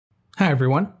Hi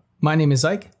everyone, my name is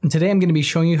Ike, and today I'm going to be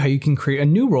showing you how you can create a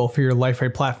new role for your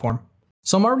Liferay platform.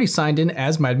 So I'm already signed in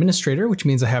as my administrator, which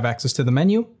means I have access to the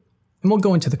menu, and we'll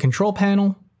go into the control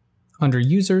panel, under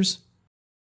users,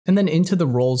 and then into the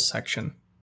roles section.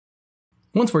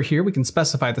 Once we're here, we can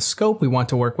specify the scope we want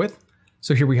to work with.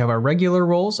 So here we have our regular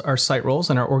roles, our site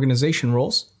roles, and our organization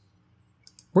roles.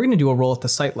 We're going to do a role at the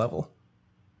site level.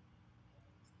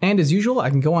 And as usual,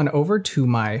 I can go on over to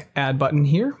my add button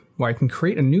here, where I can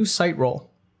create a new site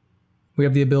role. We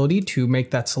have the ability to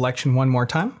make that selection one more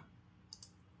time.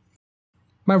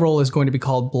 My role is going to be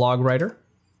called blog writer.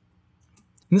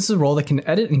 And this is a role that can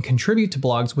edit and contribute to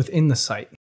blogs within the site.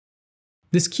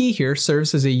 This key here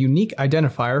serves as a unique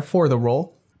identifier for the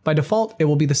role. By default, it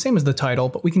will be the same as the title,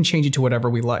 but we can change it to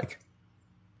whatever we like.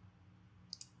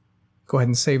 Go ahead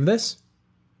and save this.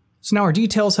 So now our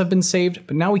details have been saved,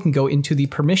 but now we can go into the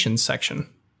permissions section.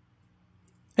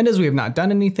 And as we have not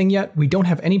done anything yet, we don't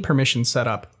have any permissions set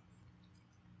up.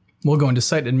 We'll go into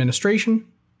site administration.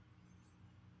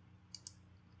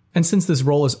 And since this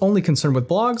role is only concerned with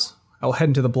blogs, I'll head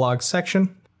into the blog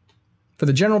section. For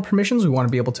the general permissions, we want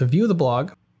to be able to view the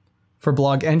blog. For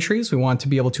blog entries, we want to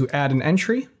be able to add an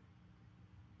entry.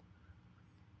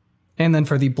 And then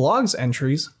for the blog's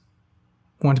entries,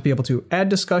 we want to be able to add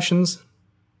discussions,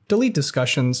 delete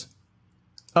discussions,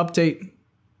 update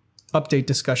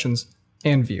discussions,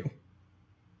 and view.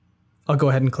 I'll go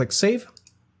ahead and click save.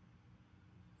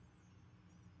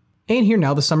 And here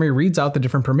now the summary reads out the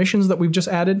different permissions that we've just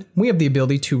added. We have the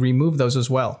ability to remove those as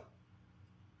well.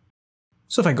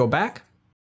 So if I go back,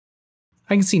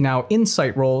 I can see now in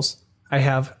site roles, I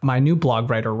have my new blog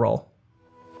writer role.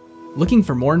 Looking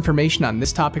for more information on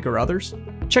this topic or others?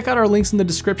 Check out our links in the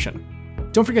description.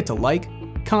 Don't forget to like,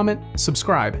 comment,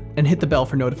 subscribe, and hit the bell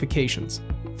for notifications.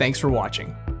 Thanks for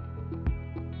watching.